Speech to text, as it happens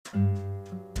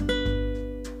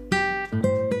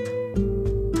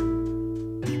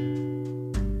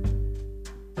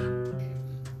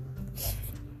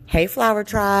Hey, Flower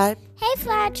Tribe. Hey,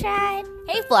 Flower Tribe.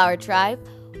 Hey, Flower Tribe.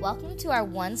 Welcome to our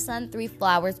One Sun, Three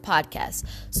Flowers podcast,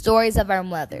 Stories of Our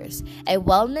Mothers, a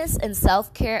wellness and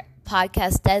self-care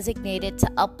podcast designated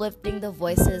to uplifting the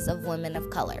voices of women of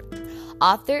color.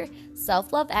 Author,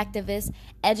 self-love activist,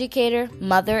 educator,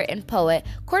 mother, and poet,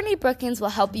 Courtney Brookins will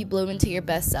help you bloom into your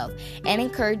best self and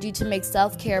encourage you to make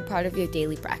self-care a part of your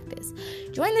daily practice.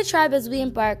 Join the tribe as we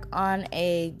embark on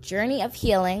a journey of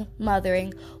healing,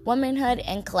 mothering, womanhood,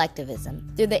 and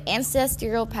collectivism through the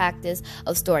ancestral practice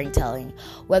of storytelling.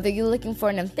 Whether you're looking for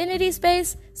an infinity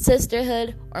space,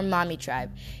 sisterhood, or mommy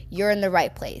tribe, you're in the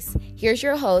right place. Here's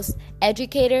your host,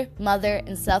 educator, mother,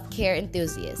 and self-care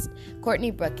enthusiast,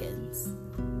 Courtney Brookins.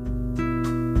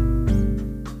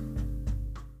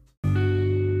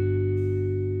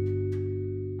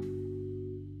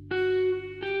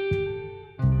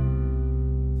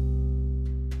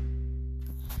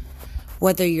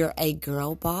 Whether you're a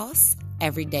girl boss,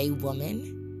 everyday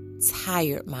woman,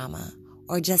 tired mama,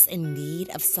 or just in need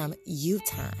of some you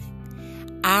time,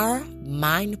 our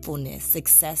mindfulness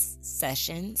success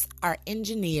sessions are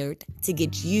engineered to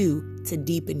get you to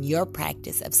deepen your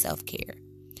practice of self-care.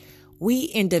 We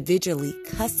individually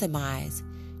customize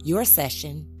your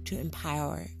session to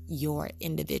empower your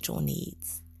individual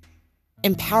needs.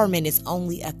 Empowerment is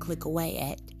only a click away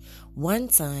at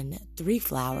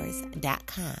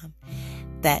onesun3flowers.com.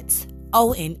 That's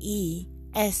ONESUN,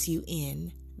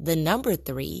 the number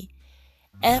 3,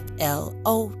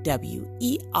 FLOWERS.com.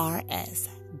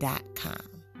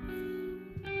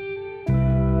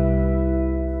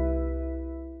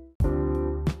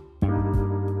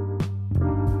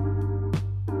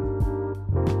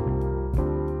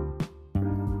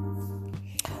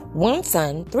 One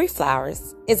Sun, Three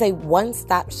Flowers is a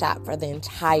one-stop shop for the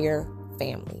entire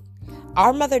family.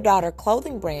 Our mother-daughter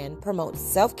clothing brand promotes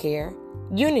self-care,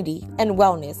 unity, and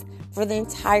wellness for the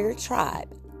entire tribe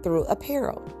through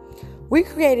apparel. We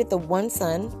created the One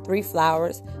Sun, Three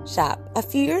Flowers shop a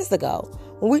few years ago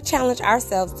when we challenged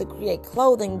ourselves to create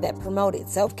clothing that promoted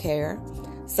self-care,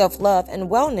 self-love, and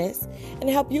wellness and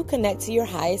help you connect to your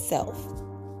highest self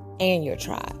and your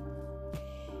tribe.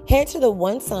 Head to the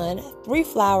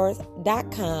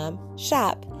onesun3flowers.com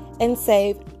shop and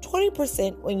save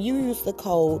 20% when you use the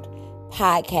code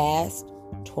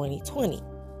podcast2020.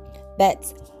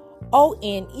 That's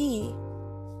ONESUN,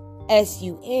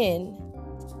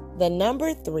 the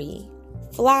number 3,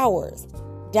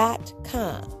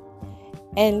 flowers.com,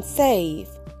 and save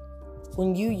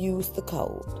when you use the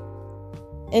code.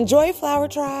 Enjoy, Flower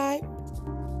Tribe.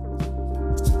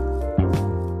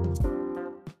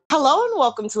 Hello and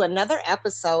welcome to another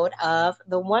episode of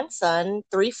the One Sun,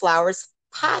 Three Flowers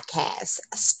podcast,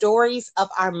 Stories of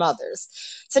Our Mothers.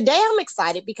 Today I'm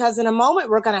excited because in a moment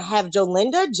we're going to have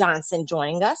Jolinda Johnson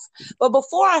joining us. But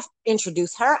before I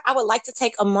introduce her, I would like to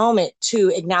take a moment to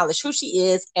acknowledge who she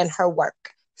is and her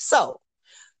work. So,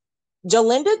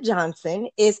 Jolinda Johnson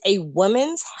is a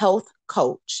women's health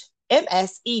coach,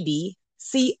 MSEDCHHC,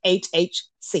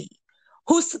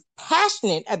 who's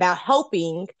passionate about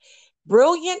helping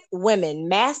brilliant women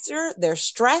master their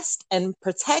stress and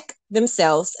protect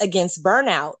themselves against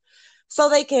burnout so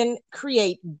they can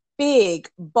create big,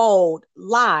 bold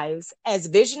lives as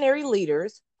visionary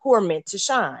leaders who are meant to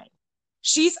shine.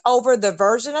 She's over the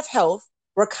version of health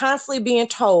we're constantly being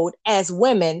told as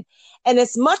women, and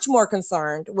is much more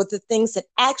concerned with the things that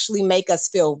actually make us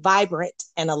feel vibrant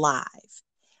and alive.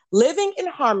 Living in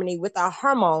harmony with our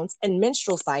hormones and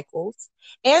menstrual cycles,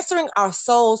 answering our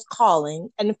soul's calling,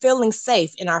 and feeling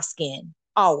safe in our skin,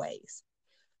 always.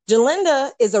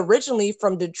 Jolinda is originally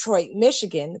from Detroit,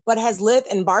 Michigan, but has lived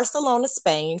in Barcelona,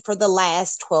 Spain for the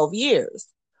last 12 years.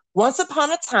 Once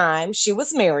upon a time, she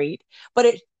was married, but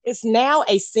is now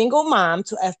a single mom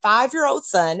to a 5-year-old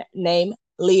son named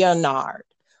Leonard,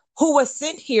 who was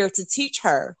sent here to teach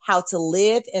her how to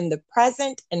live in the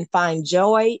present and find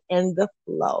joy in the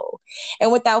flow.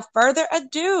 And without further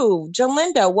ado,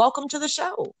 Jolinda, welcome to the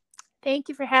show. Thank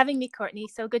you for having me, Courtney.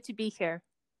 So good to be here.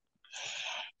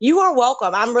 You are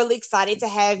welcome. I'm really excited to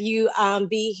have you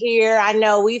be here. I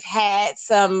know we've had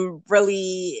some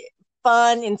really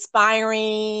fun,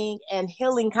 inspiring, and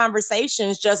healing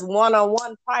conversations just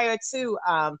one-on-one prior to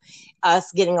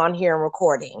us getting on here and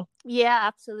recording. Yeah,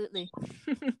 absolutely.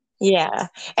 Yeah.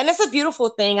 And it's a beautiful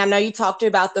thing. I know you talked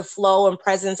about the flow and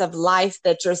presence of life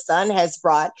that your son has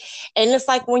brought. And it's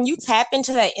like when you tap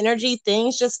into that energy,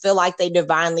 things just feel like they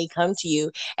divinely come to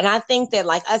you. And I think that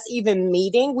like us even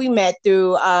meeting, we met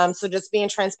through so just being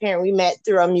transparent, we met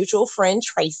through a mutual friend,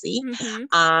 Tracy,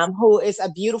 Mm-hmm. who is a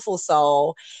beautiful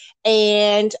soul.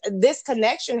 And this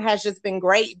connection has just been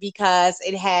great because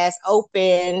it has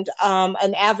opened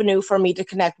an avenue for me to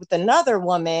connect with another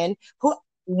woman who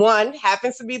one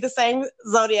happens to be the same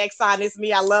zodiac sign as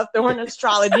me. I love throwing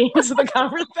astrology into the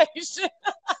conversation.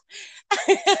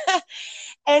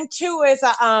 And two is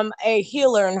a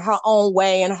healer in her own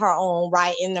way, in her own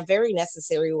right, in a very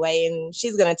necessary way. And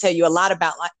she's going to tell you a lot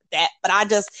about like that. But I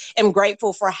just am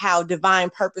grateful for how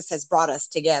divine purpose has brought us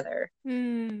together.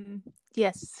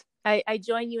 Yes, I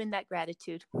join you in that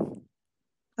gratitude.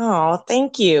 Oh,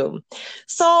 thank you.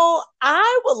 So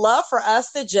I would love for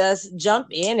us to just jump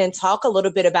in and talk a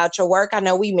little bit about your work. I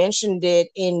know we mentioned it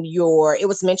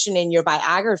was mentioned in your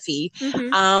biography,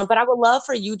 Mm-hmm. but I would love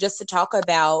for you just to talk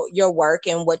about your work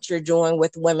and what you're doing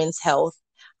with women's health,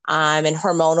 and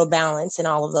hormonal balance and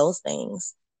all of those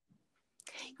things.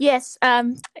 Yes.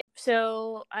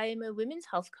 So I'm a women's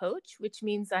health coach, which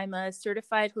means I'm a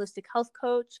certified holistic health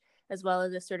coach, as well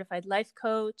as a certified life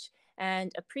coach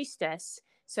and a priestess.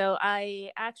 So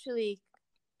I actually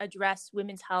address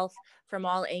women's health from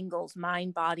all angles,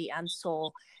 mind, body, and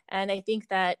soul. And I think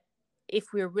that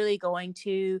if we're really going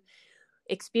to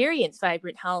experience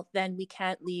vibrant health, then we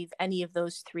can't leave any of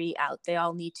those three out. They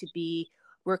all need to be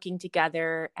working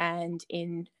together and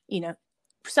in,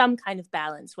 some kind of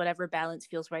balance, whatever balance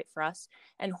feels right for us.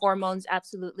 And hormones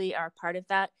absolutely are part of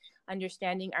that.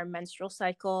 Understanding our menstrual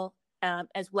cycle,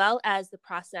 as well as the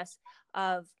process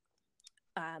of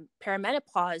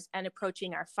perimenopause and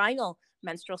approaching our final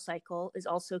menstrual cycle is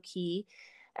also key.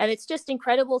 And it's just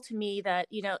incredible to me that,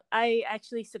 I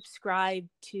actually subscribe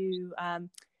to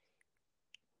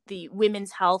the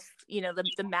Women's Health,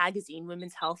 the magazine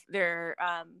Women's Health, their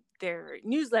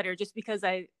newsletter, just because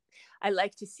I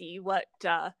like to see what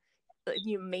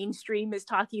mainstream is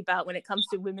talking about when it comes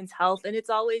to women's health, and it's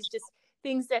always just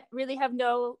things that really have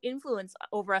no influence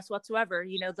over us whatsoever.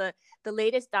 The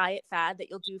latest diet fad that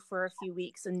you'll do for a few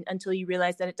weeks and until you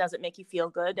realize that it doesn't make you feel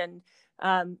good, and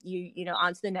on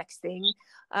to the next thing.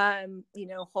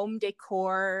 Home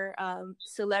decor,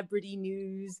 celebrity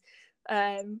news,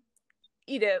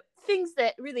 things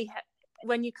that really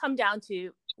when you come down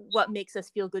to what makes us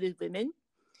feel good as women,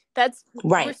 we're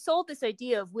Right. sold this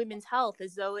idea of women's health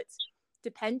as though it's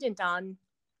dependent on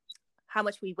how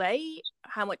much we weigh,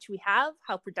 how much we have,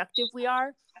 how productive we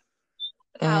are,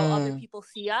 how other people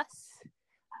see us,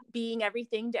 being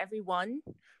everything to everyone.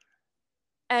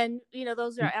 And,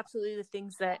 those are absolutely the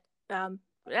things that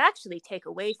actually take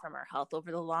away from our health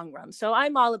over the long run. So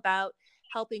I'm all about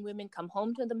helping women come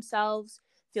home to themselves,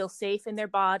 feel safe in their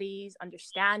bodies,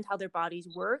 understand how their bodies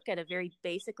work at a very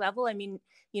basic level. I mean,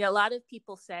 a lot of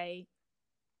people say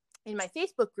in my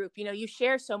Facebook group, you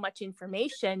share so much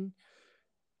information.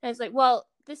 And it's like, well,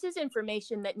 this is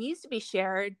information that needs to be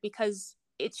shared because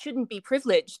it shouldn't be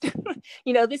privileged.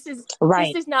 This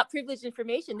Right. is not privileged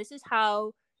information. This is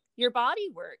how your body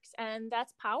works, and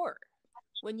that's power.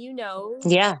 When you know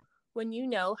Yeah.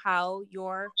 how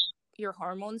your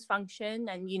hormones function,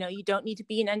 and you don't need to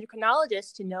be an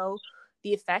endocrinologist to know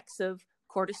the effects of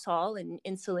cortisol and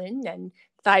insulin and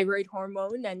thyroid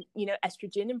hormone and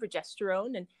estrogen and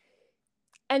progesterone,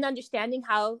 and understanding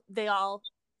how they all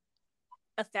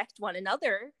affect one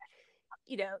another.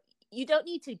 You don't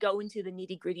need to go into the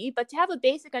nitty gritty, but to have a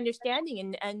basic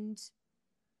understanding. And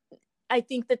I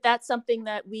think that that's something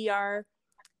that we are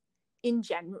in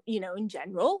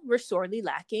general, we're sorely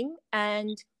lacking.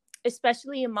 And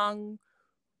especially among,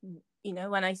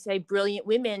 when I say brilliant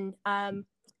women,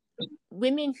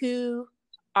 women who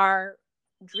are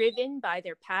driven by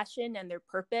their passion and their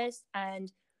purpose.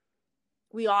 And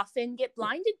we often get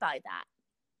blinded by that.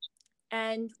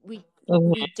 And we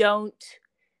don't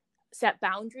set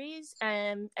boundaries,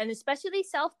 and especially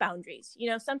self boundaries.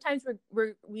 Sometimes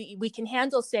we can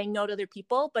handle saying no to other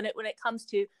people, but when it comes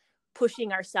to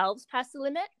pushing ourselves past the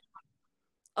limit,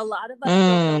 a lot of us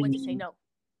don't know when to say no.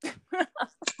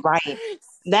 Right.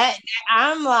 That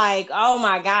I'm like, oh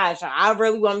my gosh, I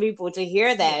really want people to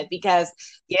hear that because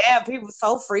people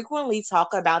so frequently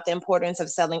talk about the importance of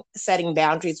setting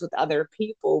boundaries with other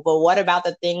people. But what about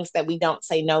the things that we don't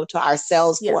say no to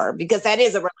ourselves for? Because that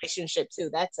is a relationship too.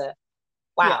 That's a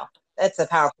wow. That's a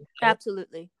powerful thing.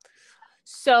 Absolutely.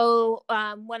 So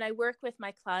when I work with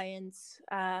my clients,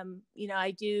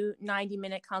 I do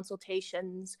 90-minute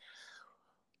consultations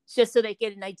just so they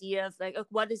get an idea of like,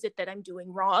 what is it that I'm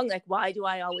doing wrong? Like, why do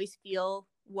I always feel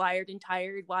wired and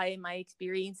tired? Why am I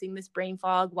experiencing this brain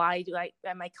fog? Why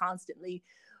am I constantly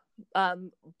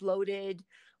bloated?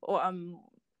 Or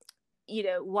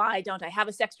why don't I have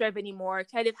a sex drive anymore?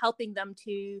 Kind of helping them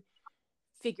to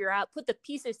figure out, put the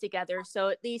pieces together, so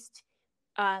at least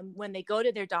when they go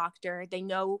to their doctor, they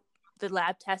know the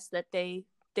lab tests that they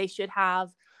should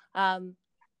have.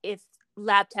 If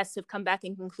lab tests have come back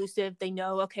inconclusive, they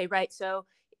know, okay, right, so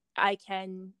I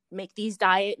can make these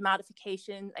diet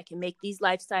modifications, I can make these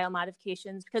lifestyle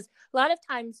modifications. Because a lot of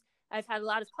times I've had a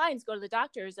lot of clients go to the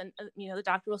doctors and the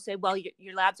doctor will say, well,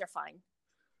 your labs are fine,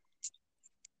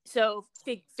 so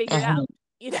figure it out,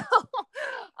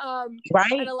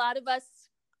 Right. And a lot of us,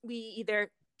 we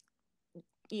either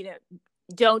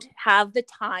don't have the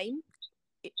time,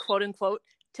 quote unquote,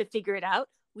 to figure it out.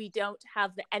 We don't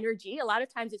have the energy. A lot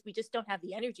of times we just don't have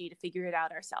the energy to figure it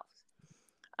out ourselves.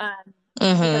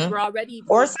 Because we're already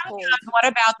or sometimes what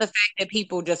about the fact that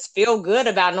people just feel good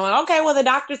about knowing, okay, well, the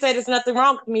doctor said there's nothing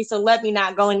wrong with me, so let me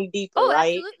not go any deeper.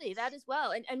 Right? Absolutely, that as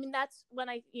well. And I mean, that's when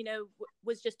I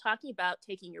was just talking about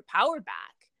taking your power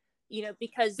back,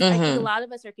 because I think a lot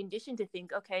of us are conditioned to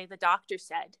think, okay, the doctor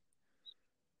said,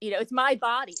 it's my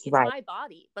body, my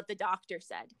body, but the doctor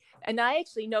said. And I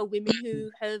actually know women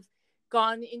who have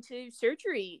gone into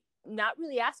surgery not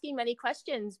really asking many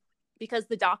questions because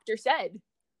the doctor said.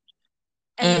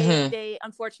 And they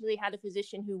unfortunately had a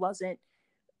physician who wasn't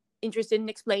interested in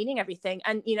explaining everything.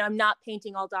 And, I'm not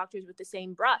painting all doctors with the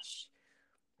same brush.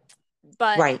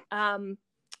 But,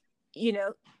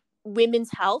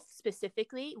 women's health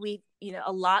specifically,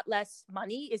 a lot less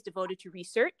money is devoted to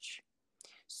research.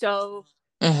 So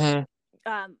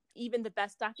even the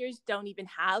best doctors don't even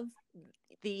have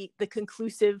the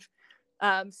conclusive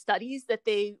studies that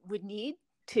they would need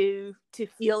to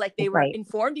feel like they were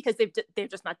informed, because they're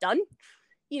just not done.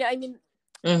 And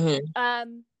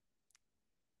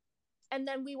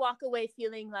then we walk away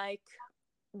feeling like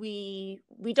we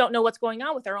don't know what's going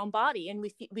on with our own body, and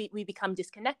we become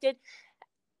disconnected.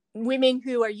 Women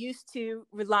who are used to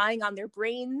relying on their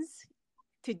brains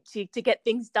to get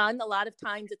things done, a lot of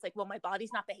times it's like, well, my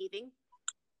body's not behaving,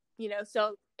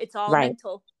 so it's all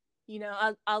mental.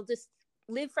 I'll just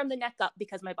live from the neck up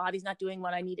because my body's not doing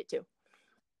what I need it to.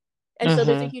 And so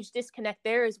there's a huge disconnect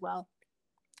there as well.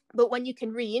 But when you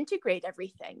can reintegrate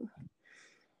everything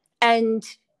and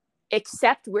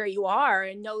accept where you are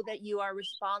and know that you are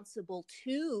responsible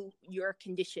to your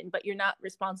condition, but you're not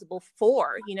responsible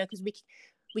for, because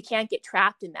we can't get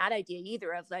trapped in that idea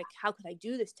either of like, how could I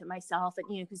do this to myself? And,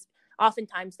 because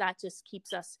oftentimes that just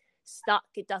keeps us stuck.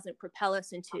 It doesn't propel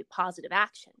us into positive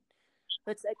action.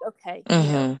 But it's like, okay,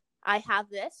 I have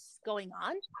this going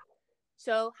on.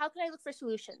 So how can I look for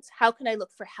solutions? How can I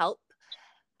look for help?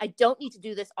 I don't need to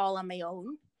do this all on my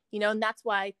own, and that's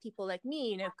why people like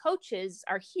me, coaches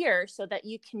are here, so that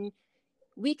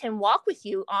we can walk with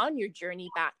you on your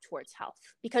journey back towards health,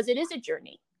 because it is a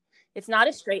journey. It's not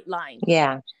a straight line.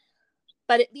 Yeah.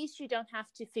 But at least you don't have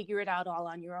to figure it out all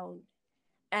on your own.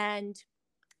 And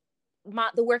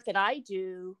the work that I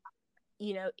do,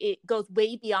 it goes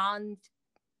way beyond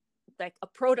like a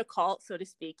protocol, so to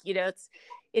speak.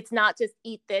 It's not just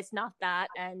eat this, not that,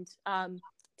 and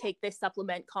take this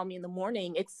supplement, call me in the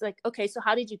morning. It's like, okay, so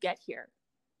how did you get here?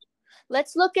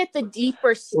 Let's look at the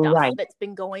deeper stuff that's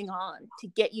been going on to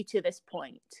get you to this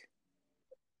point.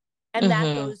 And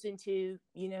that goes into,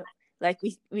 like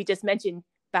we just mentioned,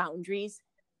 boundaries,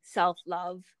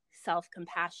 self-love,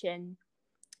 self-compassion,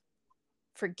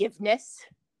 forgiveness,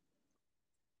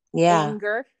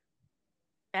 anger,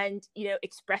 and,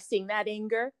 expressing that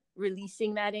anger,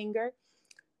 releasing that anger,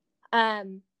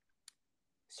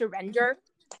 surrender.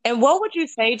 And what would you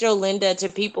say, Jolinda, to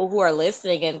people who are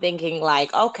listening and thinking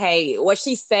like, okay, what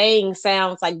she's saying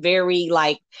sounds like very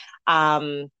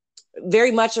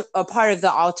much a part of the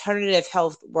alternative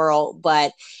health world,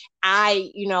 but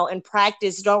I, in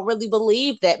practice, don't really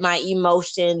believe that my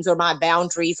emotions or my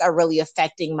boundaries are really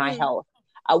affecting my health.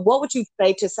 What would you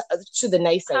say to the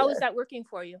naysayer? How is that working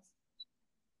for you?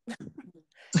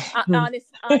 Honestly,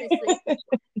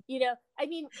 I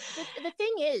mean, the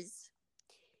thing is,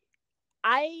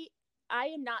 I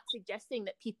am not suggesting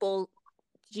that people,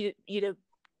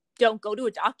 don't go to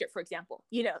a doctor, for example.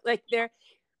 Like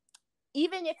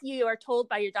even if you are told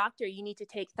by your doctor you need to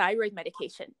take thyroid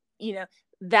medication,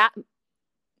 that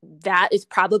is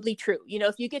probably true.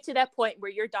 If you get to that point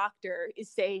where your doctor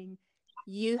is saying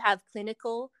you have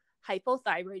clinical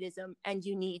hypothyroidism and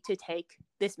you need to take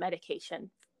this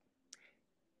medication,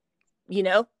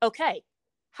 okay.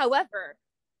 However,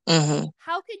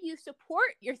 how can you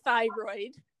support your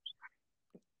thyroid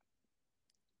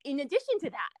in addition to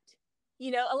that?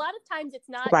 A lot of times it's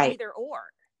not either or.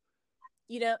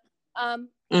 you know,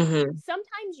 Mm-hmm.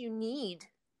 sometimes you need,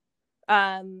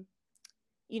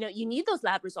 you need those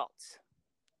lab results,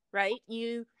 right?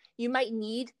 You might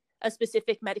need a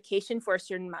specific medication for a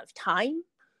certain amount of time,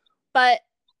 but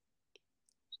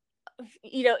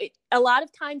a lot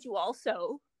of times you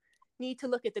also need to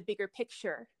look at the bigger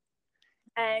picture,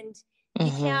 and you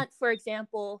Mm-hmm. can't, for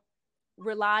example,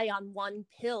 rely on one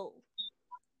pill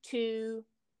to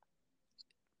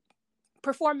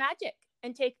perform magic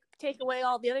and take away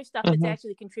all the other stuff that's Mm-hmm.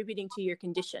 actually contributing to your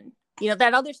condition.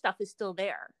 That other stuff is still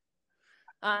there.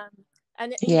 And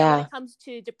when Yeah. it comes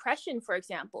to depression, for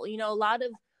example, a lot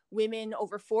of women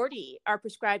over 40 are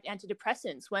prescribed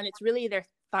antidepressants when it's really their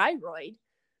thyroid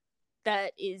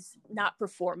that is not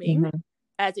performing Mm-hmm.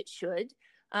 as it should.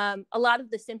 A lot of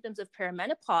the symptoms of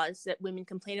perimenopause that women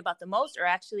complain about the most are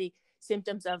actually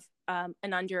symptoms of an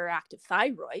underactive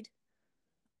thyroid.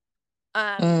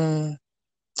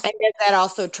 And does that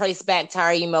also trace back to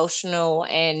our emotional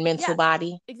and mental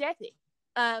body? Exactly.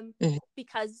 Mm-hmm.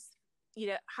 Because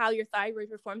how your thyroid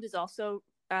performs is also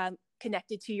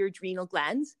connected to your adrenal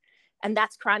glands, and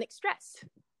that's chronic stress.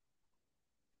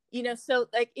 So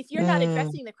like if you're not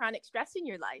addressing the chronic stress in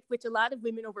your life, which a lot of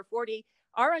women over 40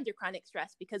 are under chronic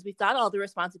stress because we've got all the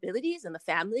responsibilities and the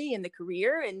family and the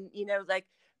career and like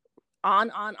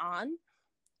on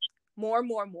more,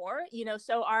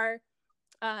 so our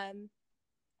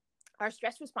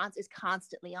stress response is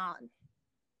constantly on.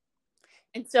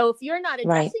 And so if you're not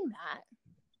addressing that,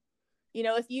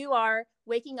 if you are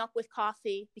waking up with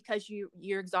coffee because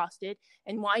you're exhausted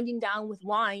and winding down with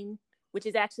wine, which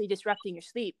is actually disrupting your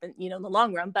sleep and in the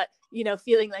long run, but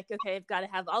feeling like, okay, I've got to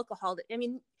have alcohol. I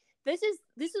mean, this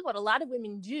is what a lot of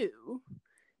women do.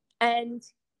 And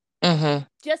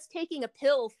just taking a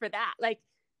pill for that, like,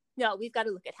 no, we've got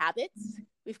to look at habits.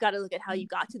 We've got to look at how you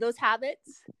got to those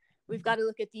habits. We've got to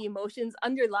look at the emotions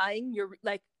underlying your,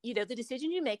 like, the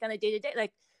decision you make on a day-to-day.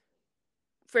 Like,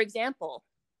 for example,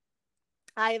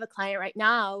 I have a client right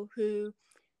now who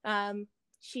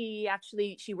she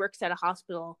works at a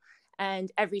hospital,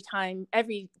 and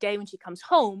every day when she comes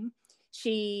home,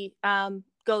 she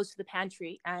goes to the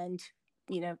pantry and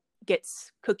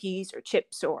gets cookies or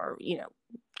chips or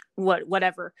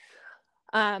whatever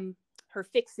her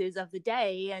fixes of the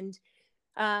day. And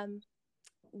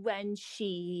when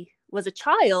she was a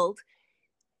child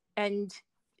and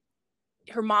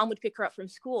her mom would pick her up from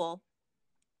school,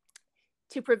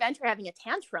 to prevent her having a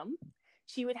tantrum,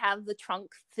 she would have the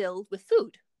trunk filled with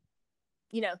food,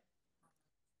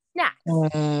 snacks.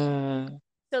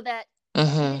 So that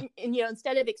she didn't,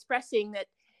 instead of expressing that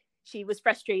she was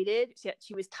frustrated,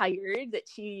 she was tired, that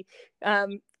she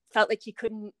felt like she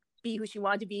couldn't be who she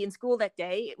wanted to be in school that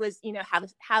day, it was,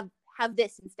 have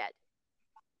this instead.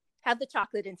 Have the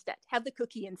chocolate instead. Have the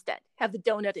cookie instead. Have the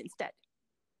donut instead.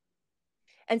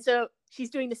 And so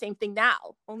she's doing the same thing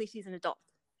now, only she's an adult.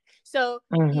 So,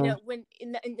 when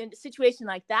in a situation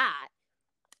like that,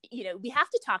 we have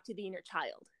to talk to the inner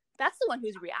child. That's the one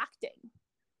who's reacting.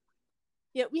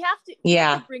 We have to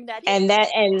bring that in.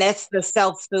 And that's the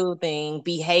self-soothing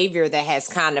behavior that has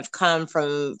kind of come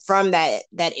from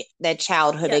that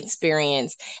childhood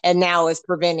experience, and now is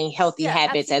preventing healthy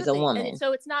habits as a woman. And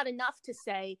so it's not enough to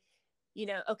say,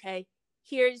 okay,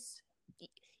 here's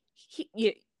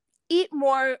eat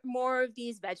more of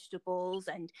these vegetables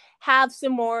and have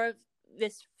some more of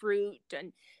this fruit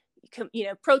and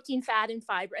protein, fat, and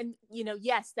fiber. And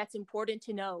yes, that's important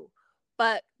to know.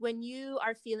 But when you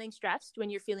are feeling stressed, when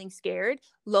you're feeling scared,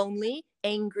 lonely,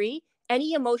 angry,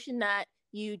 any emotion that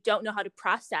you don't know how to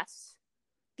process,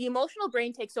 the emotional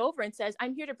brain takes over and says,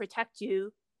 I'm here to protect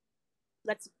you.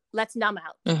 Let's numb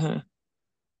out.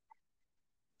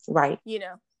 Right. You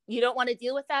don't want to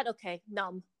deal with that? Okay,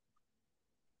 numb.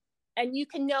 And you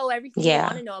can know everything you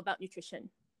want to know about nutrition.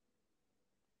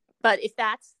 But if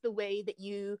that's the way that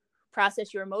you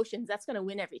process your emotions, that's going to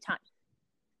win every time.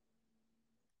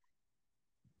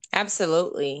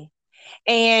 Absolutely.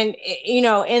 And,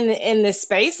 in the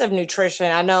space of nutrition,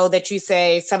 I know that you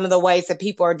say some of the ways that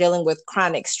people are dealing with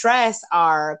chronic stress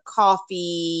are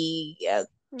coffee,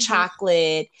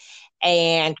 chocolate,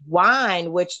 and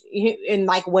wine, which in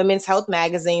like women's health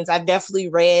magazines, I've definitely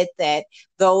read that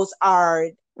those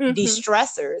are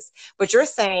de-stressors. But you're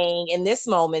saying in this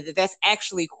moment that that's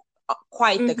actually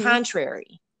quite the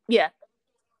contrary. Yeah.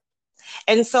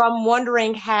 And so I'm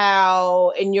wondering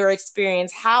how, in your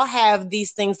experience, how have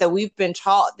these things that we've been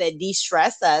taught that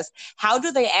de-stress us, how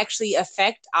do they actually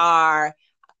affect our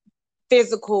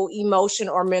physical, emotion,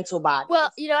 or mental body?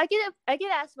 Well, I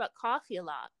get asked about coffee a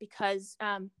lot because,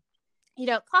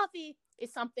 coffee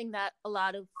is something that a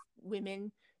lot of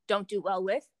women don't do well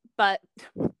with, but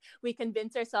we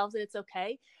convince ourselves that it's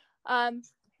okay.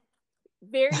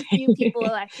 Very few people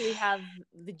actually have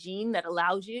the gene that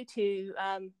allows you to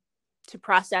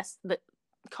process the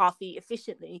coffee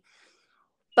efficiently.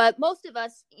 But most of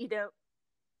us,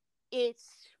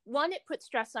 it's one, it puts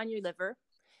stress on your liver,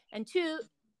 and two,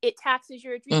 it taxes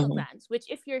your adrenal glands, which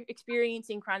if you're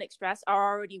experiencing chronic stress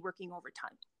are already working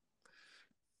overtime.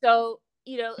 So,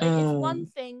 it's one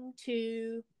thing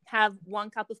to have 1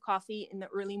 cup of coffee in the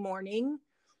early morning.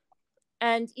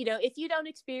 And, if you don't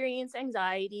experience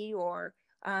anxiety, or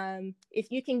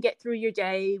if you can get through your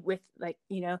day with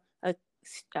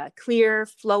a clear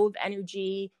flow of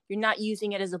energy, you're not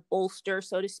using it as a bolster,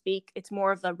 so to speak, it's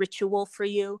more of a ritual for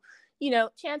you,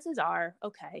 chances are,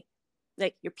 okay,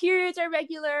 like your periods are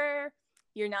regular,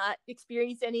 you're not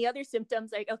experiencing any other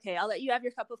symptoms, like, okay, I'll let you have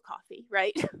your cup of coffee,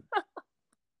 right?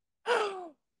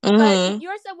 But if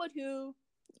you're someone who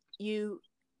you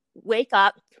wake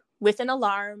up with an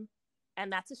alarm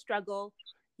and that's a struggle,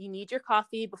 you need your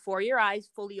coffee before your eyes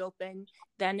fully open,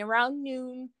 then around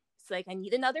noon, it's like, I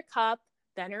need another cup,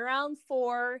 then around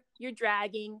 4, you're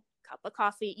dragging cup of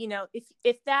coffee,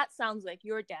 if that sounds like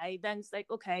your day, then it's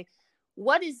like, okay,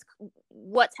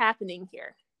 what's happening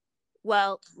here?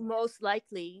 Well, most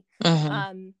likely,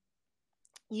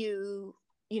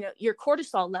 your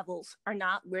cortisol levels are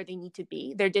not where they need to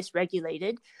be. They're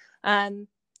dysregulated.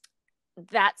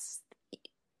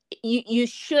 You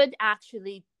should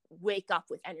actually wake up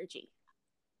with energy.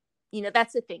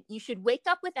 That's the thing. You should wake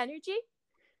up with energy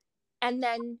and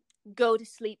then go to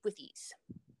sleep with ease.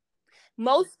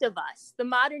 Most of us, the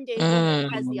modern day woman,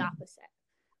 has the opposite.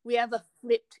 We have a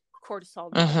flipped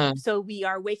cortisol level. So we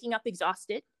are waking up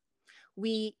exhausted.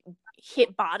 We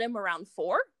hit bottom around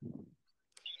 4.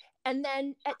 And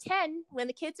then at 10, when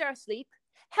the kids are asleep,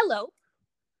 hello,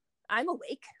 I'm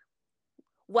awake.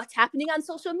 What's happening on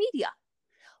social media?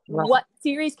 Right. What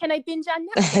series can I binge on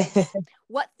Netflix?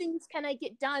 What things can I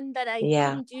get done that I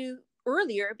couldn't do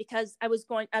earlier because I was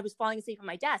falling asleep on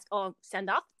my desk? Oh, send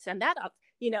that up.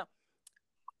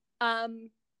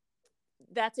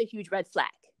 That's a huge red flag.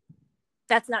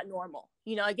 That's not normal.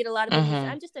 I get a lot of people say,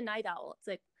 I'm just a night owl. It's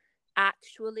like,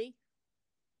 actually,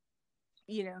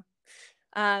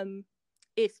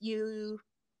 if you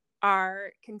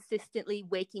are consistently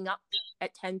waking up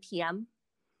at 10 p.m.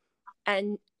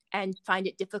 and find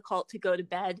it difficult to go to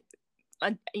bed,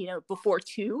 before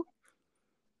 2,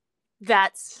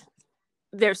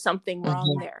 there's something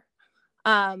wrong there.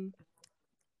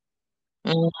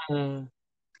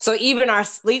 So even our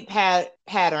sleep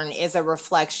pattern is a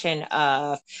reflection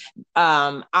of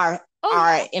our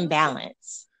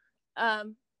imbalance.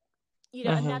 And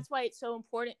that's why it's so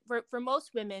important for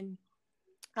most women.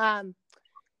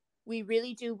 We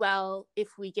really do well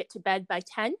if we get to bed by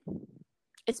 10,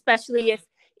 especially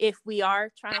if we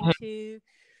are trying to,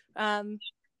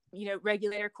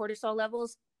 regulate our cortisol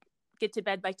levels. Get to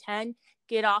bed by 10.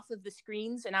 Get off of the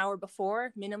screens an hour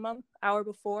before, minimum hour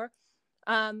before,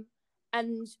 and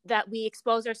that we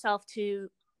expose ourselves to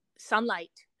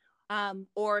sunlight.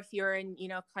 Or if you're in,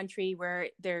 a country where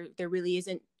there really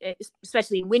isn't,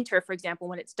 especially in winter, for example,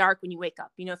 when it's dark when you wake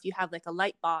up, if you have like a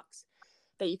light box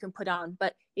that you can put on.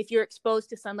 But if you're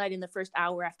exposed to sunlight in the first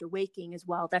hour after waking as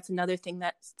well, that's another thing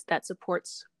that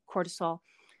supports cortisol.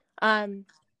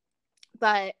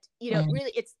 But,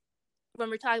 really it's, when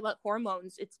we're talking about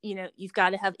hormones, it's, you've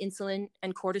got to have insulin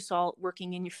and cortisol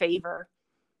working in your favor,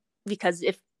 because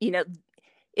if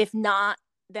not,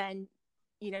 then,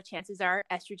 chances are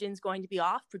estrogen's going to be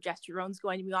off, progesterone's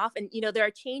going to be off. And, there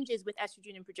are changes with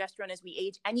estrogen and progesterone as we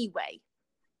age anyway,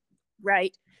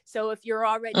 right? So if you're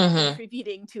already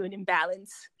contributing to an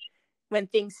imbalance, when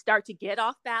things start to get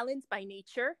off balance by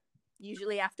nature,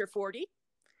 usually after 40,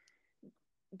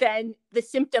 then the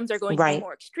symptoms are going to be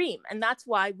more extreme. And that's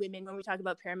why women, when we talk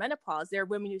about perimenopause, there are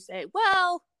women who say,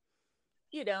 well,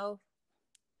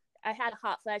 I had a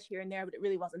hot flash here and there, but it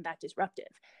really wasn't that disruptive.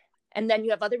 And then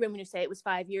you have other women who say it was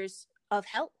 5 years of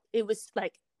hell. It was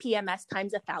like PMS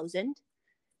times 1,000.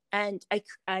 And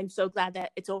I'm so glad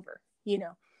that it's over,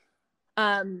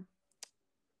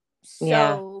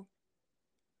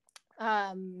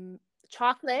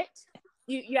 chocolate.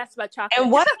 You asked about chocolate.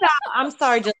 And what about, I'm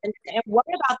sorry, and what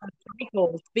about the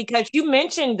cycles? Because you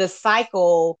mentioned the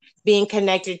cycle being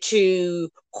connected to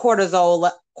cortisol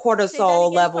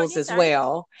levels as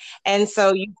well. And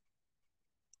so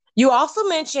you also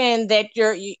mentioned that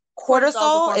your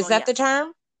cortisol, is that the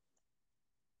term?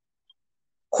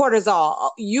 Cortisol.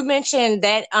 You mentioned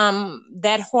that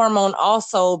that hormone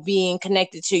also being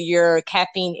connected to your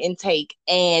caffeine intake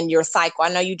and your cycle. I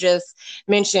know you just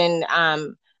mentioned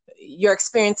your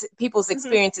experience, people's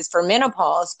experiences for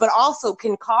menopause, but also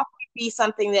can coffee be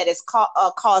something that is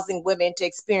causing women to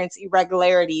experience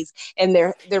irregularities in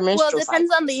their Well, menstrual it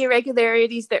depends cycles? on the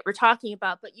irregularities that we're talking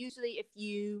about, but usually if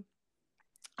you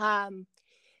are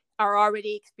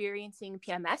already experiencing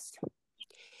PMS,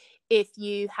 if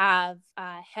you have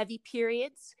heavy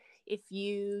periods, if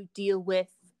you deal with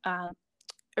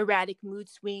erratic mood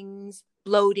swings,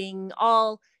 bloating,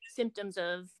 all symptoms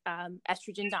of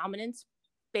estrogen dominance,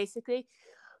 basically,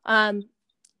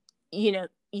 you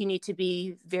need to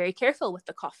be very careful with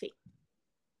the coffee.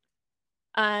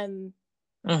 High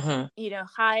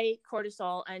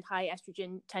cortisol and high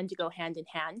estrogen tend to go hand in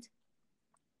hand.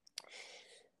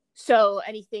 So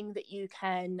anything that you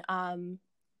can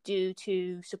do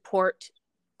to support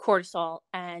cortisol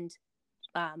and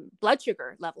blood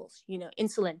sugar levels,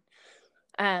 insulin,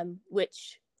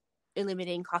 which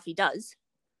eliminating coffee does,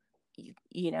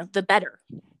 the better.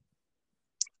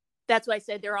 That's why I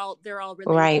said they're all related.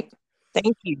 Right.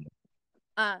 Thank you.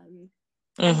 And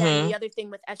then the other thing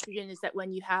with estrogen is that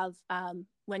when you have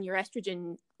when you're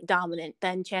estrogen dominant,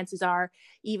 then chances are,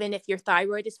 even if your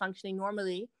thyroid is functioning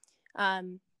normally,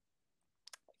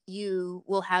 you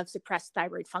will have suppressed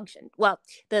thyroid function. Well,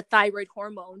 the thyroid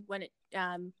hormone, when it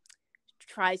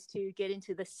tries to get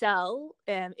into the cell,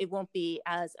 it won't be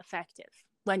as effective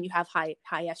when you have high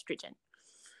estrogen.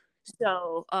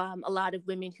 So a lot of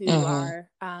women who are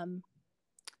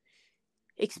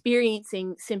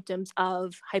experiencing symptoms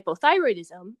of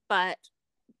hypothyroidism but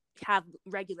have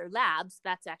regular labs,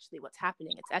 that's actually what's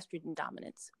happening. It's estrogen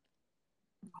dominance.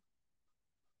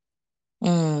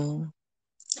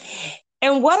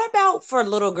 And what about for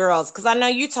little girls? Because I know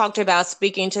you talked about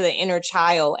speaking to the inner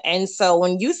child. And so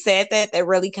when you said that, that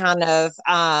really kind of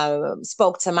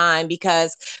spoke to mine,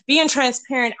 because being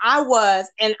transparent,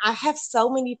 and I have so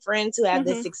many friends who have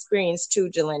this experience too,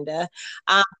 Jalinda.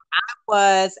 I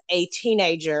was a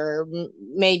teenager,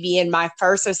 maybe in my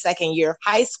first or second year of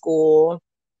high school.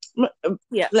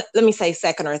 Yeah. Let me say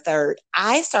second or third.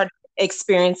 I started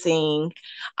experiencing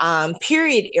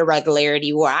period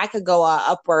irregularity, where I could go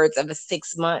upwards of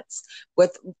 6 months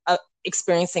with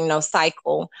experiencing no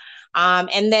cycle.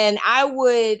 And then I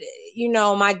would,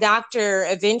 my doctor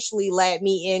eventually led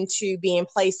me into being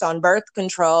placed on birth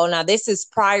control. Now, this is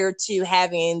prior to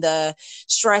having the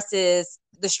stressors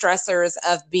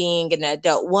of being an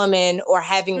adult woman or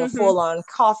having a full-on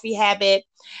coffee habit.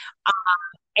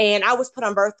 And I was put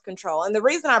on birth control. And the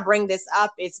reason I bring this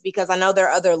up is because I know there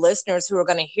are other listeners who are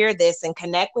going to hear this and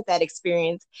connect with that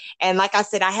experience. And like I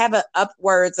said, I have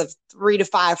upwards of 3 to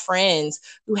 5 friends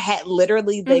who had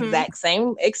literally the exact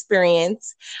same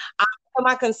experience. So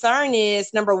my concern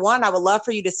is, number one, I would love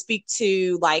for you to speak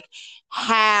to like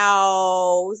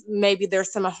how maybe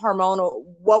there's some hormonal,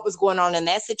 what was going on in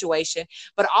that situation.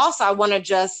 But also I want to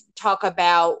just talk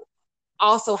about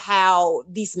also how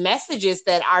these messages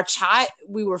that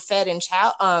we were fed in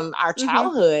our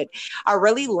childhood are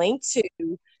really linked to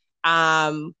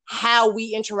how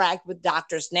we interact with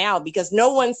doctors now, because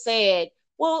no one said,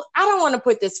 well, I don't want to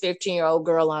put this 15-year-old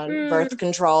girl on birth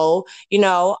control. It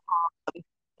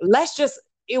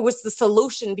was the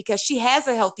solution because she has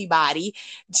a healthy body.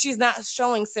 She's not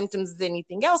showing symptoms of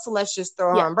anything else. So let's just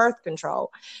throw her on birth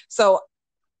control. So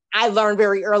I learned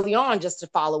very early on just to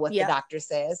follow what the doctor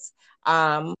says.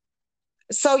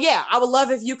 So yeah, I would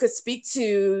love if you could speak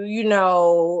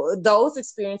to, those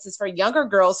experiences for younger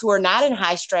girls who are not in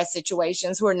high stress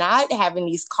situations, who are not having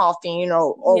these caffeine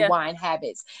or wine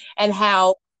habits, and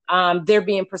how they're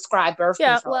being prescribed birth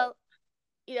control. Well,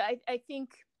 I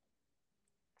think,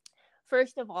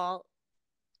 first of all,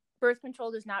 birth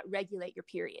control does not regulate your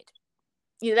period.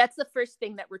 That's the first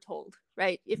thing that we're told,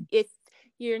 right? If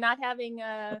you're not having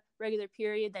a regular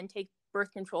period, then take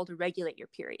birth control to regulate your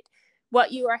period.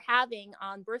 What you are having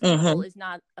on birth control is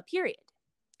not a period.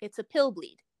 It's a pill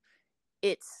bleed.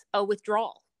 It's a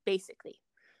withdrawal, basically.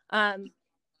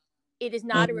 It is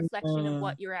not a reflection of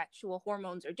what your actual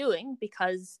hormones are doing,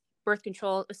 because birth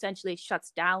control essentially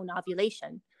shuts down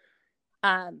ovulation.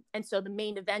 And so the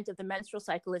main event of the menstrual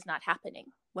cycle is not happening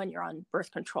when you're on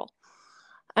birth control.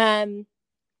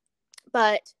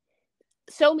 But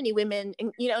so many women,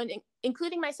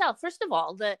 including myself, first of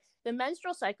all, the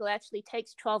menstrual cycle actually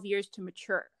takes 12 years to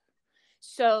mature.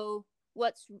 So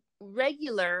what's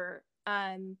regular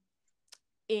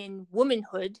in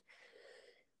womanhood,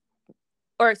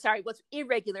 what's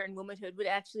irregular in womanhood would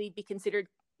actually be considered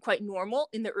quite normal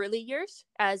in the early years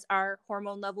as our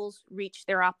hormone levels reach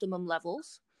their optimum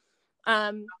levels.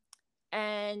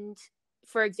 And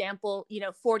for example,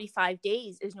 45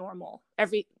 days is normal.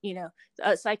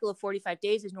 A cycle of 45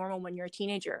 days is normal when you're a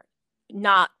teenager,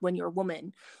 not when you're a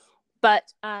woman.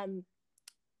 But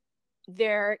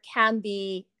there can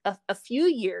be a few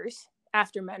years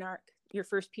after menarche, your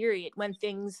first period, when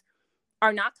things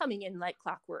are not coming in like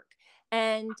clockwork.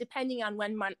 And depending on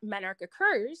when menarche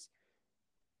occurs,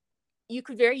 you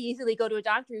could very easily go to a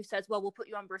doctor who says, well, we'll put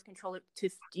you on birth control to,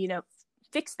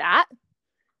 fix that.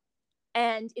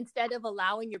 And instead of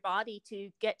allowing your body to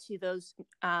get to those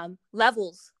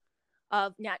levels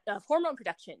of hormone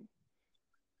production,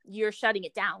 you're shutting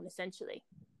it down, essentially.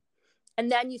 And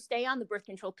then you stay on the birth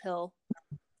control pill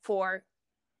for,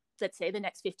 let's say, the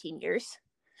next 15 years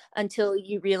until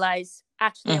you realize,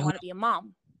 actually, I want to be a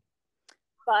mom.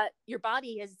 But your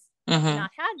body has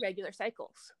not had regular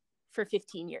cycles for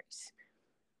 15 years.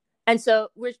 And so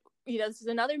this is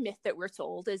another myth that we're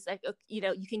told is like,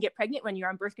 you can get pregnant when you're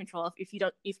on birth control. If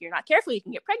you're not careful, you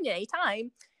can get pregnant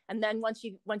anytime. And then once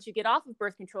you get off of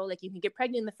birth control, like, you can get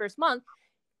pregnant in the first month.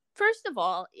 First of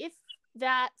all, if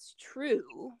that's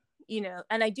true,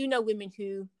 and I do know women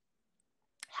who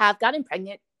have gotten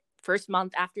pregnant first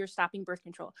month after stopping birth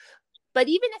control. But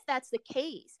even if that's the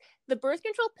case, the birth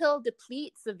control pill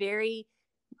depletes the very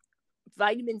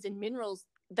vitamins and minerals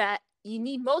that you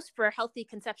need most for a healthy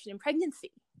conception and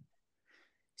pregnancy.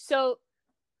 So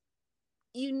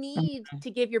you need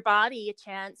to give your body a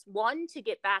chance, one, to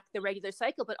get back the regular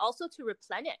cycle, but also to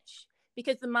replenish.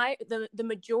 Because the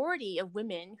majority of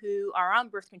women who are on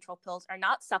birth control pills are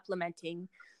not supplementing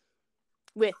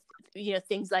with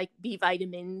things like B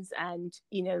vitamins and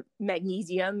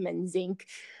magnesium and zinc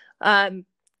and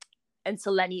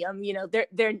selenium.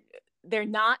 They're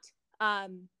not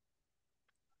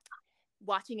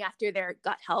watching after their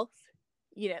gut health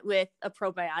with a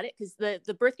probiotic, because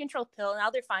the birth control pill, now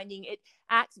they're finding it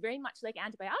acts very much like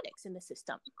antibiotics in the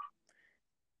system.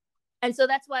 And so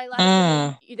that's why a lot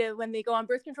of women, when they go on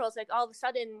birth control, it's like all of a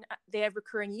sudden they have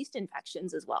recurring yeast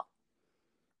infections as well,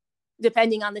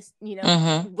 depending on this,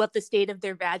 what the state of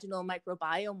their vaginal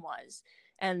microbiome was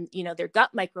and, their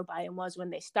gut microbiome was when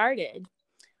they started.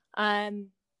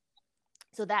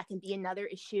 So that can be another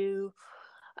issue.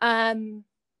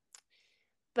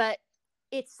 But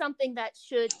it's something that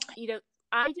should,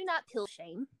 I do not pill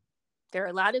shame. There are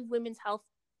a lot of women's health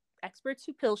experts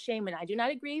who pill shame, and I do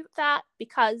not agree with that,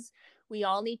 because we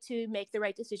all need to make the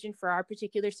right decision for our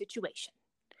particular situation.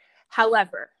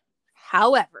 However,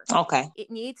 okay, it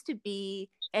needs to be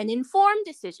an informed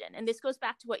decision. And this goes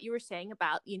back to what you were saying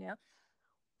about,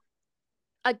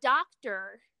 a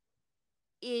doctor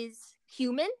is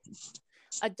human.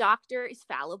 A doctor is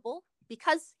fallible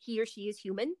because he or she is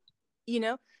human.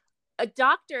 A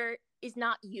doctor is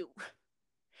not you.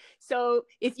 So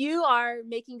if you are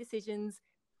making decisions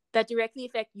that directly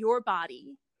affect your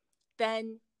body,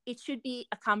 then it should be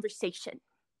a conversation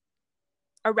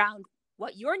around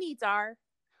what your needs are,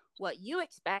 what you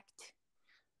expect,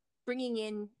 bringing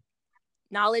in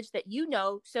knowledge that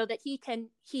so that he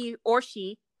or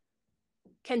she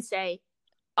can say,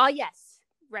 oh yes,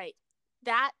 right,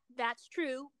 that's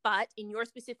true, but in your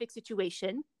specific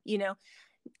situation,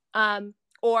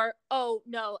 or, oh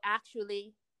no,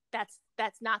 actually that's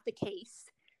not the case.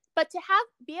 But to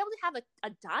be able to have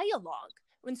a dialogue,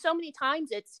 when so many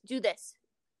times it's do this,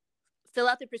 fill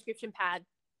out the prescription pad,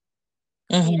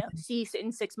 see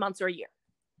in 6 months or a year.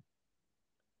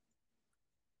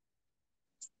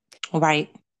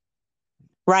 Right.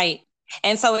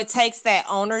 And so it takes that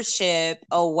ownership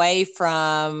away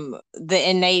from the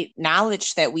innate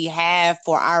knowledge that we have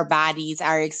for our bodies,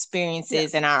 our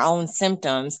experiences, and our own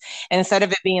symptoms. And instead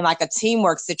of it being like a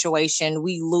teamwork situation,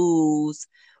 we lose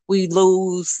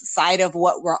sight of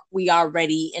what we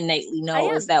already innately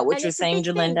know. Is that what you're saying,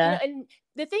 Jalinda? And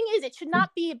the thing is, it should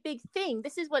not be a big thing.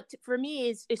 This is what, for me,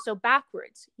 is so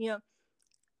backwards.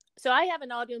 So I have an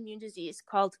autoimmune disease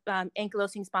called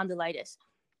ankylosing spondylitis.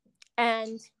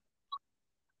 And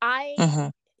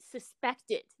I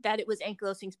suspected that it was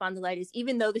ankylosing spondylitis,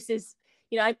 even though this is,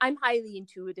 I'm highly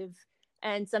intuitive.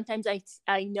 And sometimes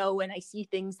I know when I see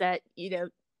things that, I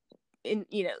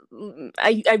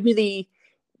really,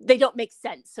 they don't make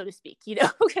sense, so to speak,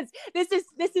 because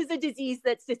this is a disease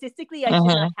that statistically I should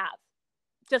not have,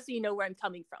 just so you know where I'm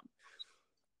coming from.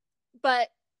 But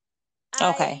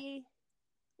I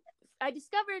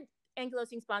discovered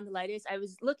ankylosing spondylitis. I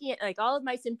was looking at like all of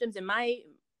my symptoms and my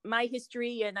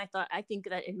history, and I think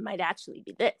that it might actually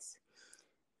be this.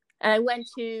 And I went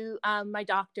to my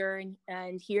doctor,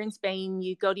 and here in Spain,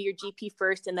 you go to your GP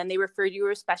first, and then they refer you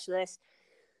to a specialist.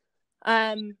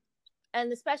 And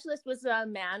the specialist was a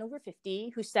man over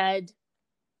 50 who said,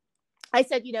 I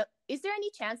said, is there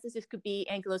any chance this could be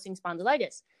ankylosing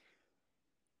spondylitis?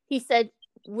 He said,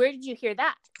 where did you hear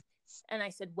that? And I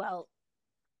said, well,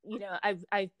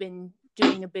 I've been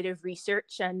doing a bit of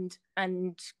research and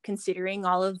considering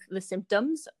all of the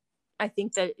symptoms. I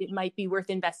think that it might be worth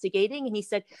investigating. And he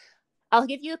said, I'll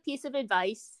give you a piece of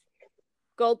advice.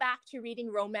 Go back to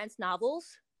reading romance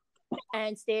novels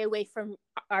and stay away from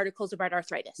articles about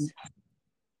arthritis.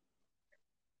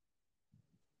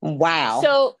 Wow.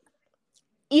 So,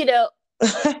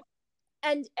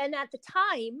 and at the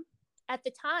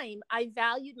time, I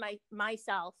valued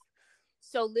myself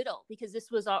so little, because this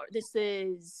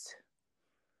is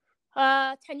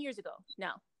 10 years ago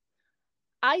now.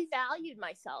 I valued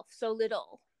myself so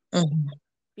little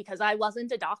because I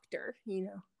wasn't a doctor,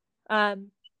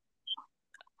 and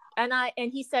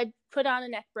he said, put on a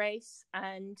neck brace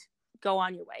and go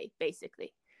on your way,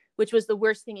 basically, which was the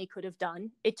worst thing he could have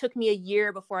done. It took me a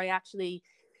year before I actually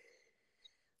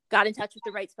got in touch with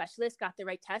the right specialist, got the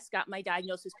right test, got my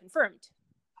diagnosis confirmed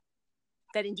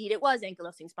that indeed it was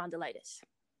ankylosing spondylitis.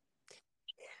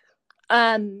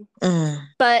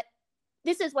 But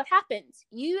this is what happens.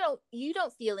 You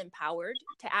don't feel empowered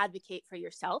to advocate for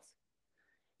yourself.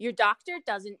 Your doctor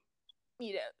doesn't,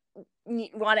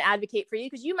 want to advocate for you,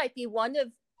 because you might be one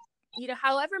of,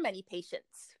 however many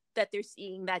patients that they're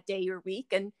seeing that day or week.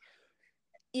 And,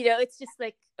 it's just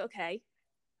like, okay,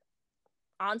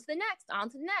 on to the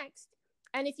next.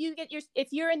 And if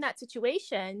you're in that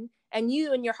situation and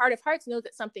you in your heart of hearts know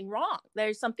that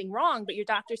there's something wrong, but your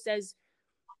doctor says,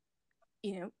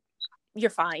 you're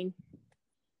fine,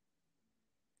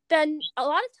 then a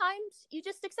lot of times you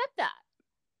just accept that.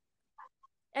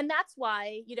 And that's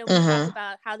why, we talk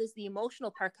about how does the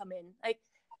emotional part come in. Like,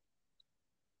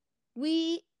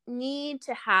 we need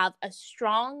to have a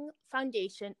strong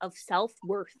foundation of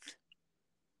self-worth,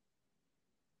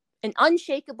 an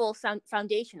unshakable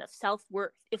foundation of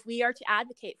self-worth, if we are to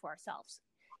advocate for ourselves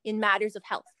in matters of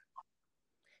health.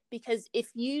 Because if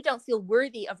you don't feel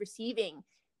worthy of receiving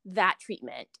that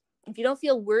treatment, if you don't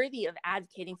feel worthy of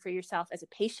advocating for yourself as a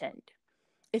patient,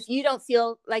 if you don't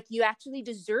feel like you actually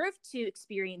deserve to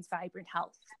experience vibrant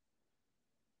health,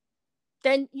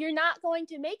 then you're not going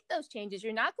to make those changes.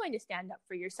 You're not going to stand up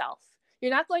for yourself.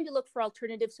 You're not going to look for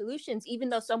alternative solutions, even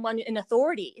though someone in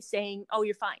authority is saying, oh,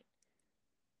 you're fine.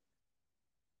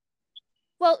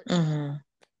 Well, no, I'm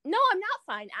not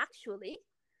fine, actually.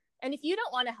 And if you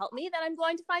don't want to help me, then I'm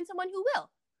going to find someone who will.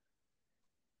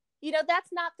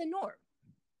 That's not the norm.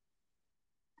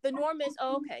 The norm is,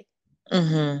 oh, okay.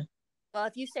 Well,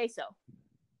 if you say so.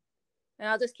 And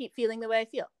I'll just keep feeling the way I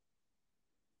feel.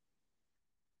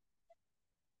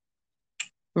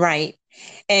 Right.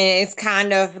 And it's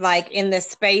kind of like in the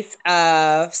space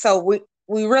of, so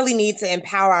we really need to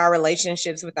empower our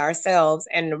relationships with ourselves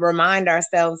and remind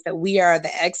ourselves that we are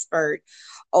the expert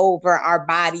over our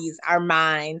bodies, our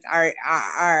minds,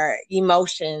 our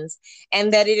emotions,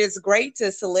 and that it is great to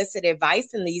solicit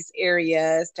advice in these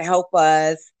areas to help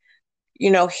us,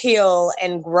 heal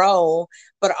and grow,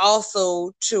 but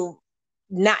also to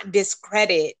not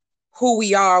discredit who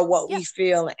we are, what we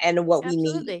feel, and what we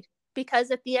need.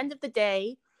 Because at the end of the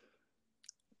day,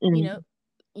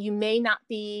 you may not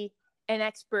be an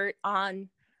expert on,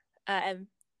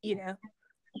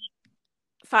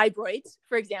 fibroids,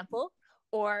 for example,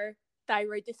 or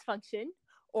thyroid dysfunction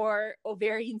or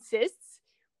ovarian cysts,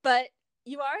 but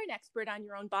you are an expert on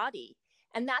your own body.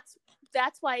 And that's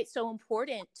why it's so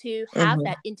important to have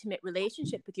that intimate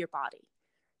relationship with your body,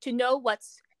 to know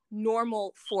what's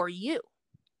normal for you.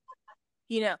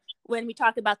 When we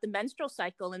talk about the menstrual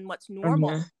cycle and what's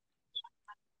normal,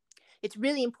 it's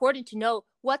really important to know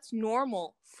what's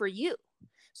normal for you,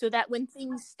 so that when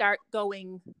things start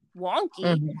going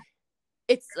wonky,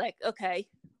 it's like, okay,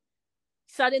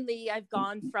 suddenly I've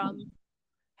gone from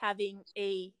having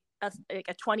a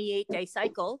 28-day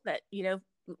cycle that,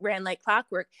 ran like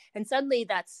clockwork, and suddenly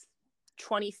that's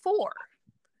 24.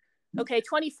 Okay,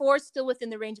 24 is still within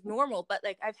the range of normal, but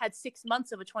like I've had 6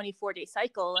 months of a 24-day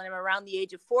cycle and I'm around the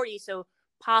age of 40, so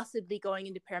possibly going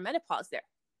into perimenopause there.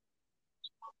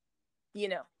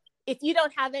 If you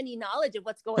don't have any knowledge of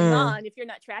what's going on, if you're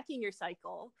not tracking your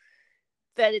cycle,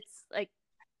 then it's like,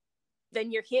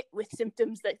 then you're hit with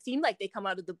symptoms that seem like they come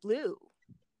out of the blue,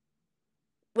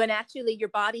 when actually your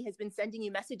body has been sending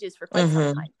you messages for quite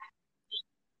some time.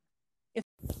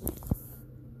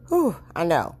 I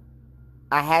know.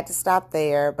 I had to stop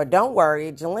there, but don't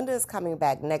worry. Jalinda is coming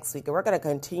back next week, and we're going to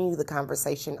continue the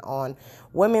conversation on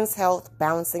women's health,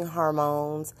 balancing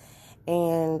hormones,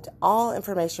 and all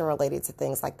information related to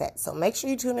things like that. So make sure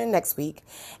you tune in next week.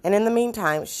 And in the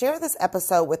meantime, share this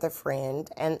episode with a friend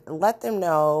and let them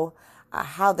know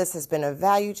how this has been of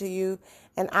value to you.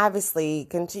 And obviously,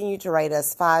 continue to rate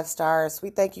us 5 stars.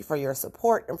 We thank you for your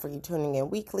support and for you tuning in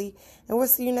weekly. And we'll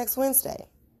see you next Wednesday.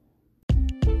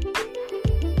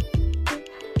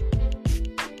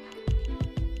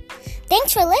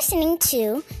 Thanks for listening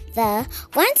to the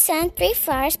One Sun, Three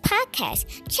Flowers podcast.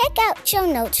 Check out show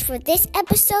notes for this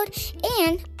episode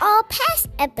and all past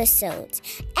episodes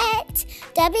at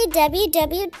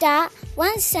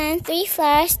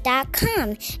www.onesun3flowers.com.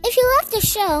 If you love the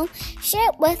show, share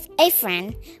it with a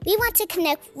friend. We want to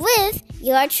connect with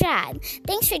your tribe.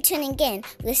 Thanks for tuning in.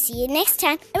 We'll see you next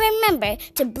time. And remember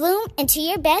to bloom into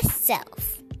your best self.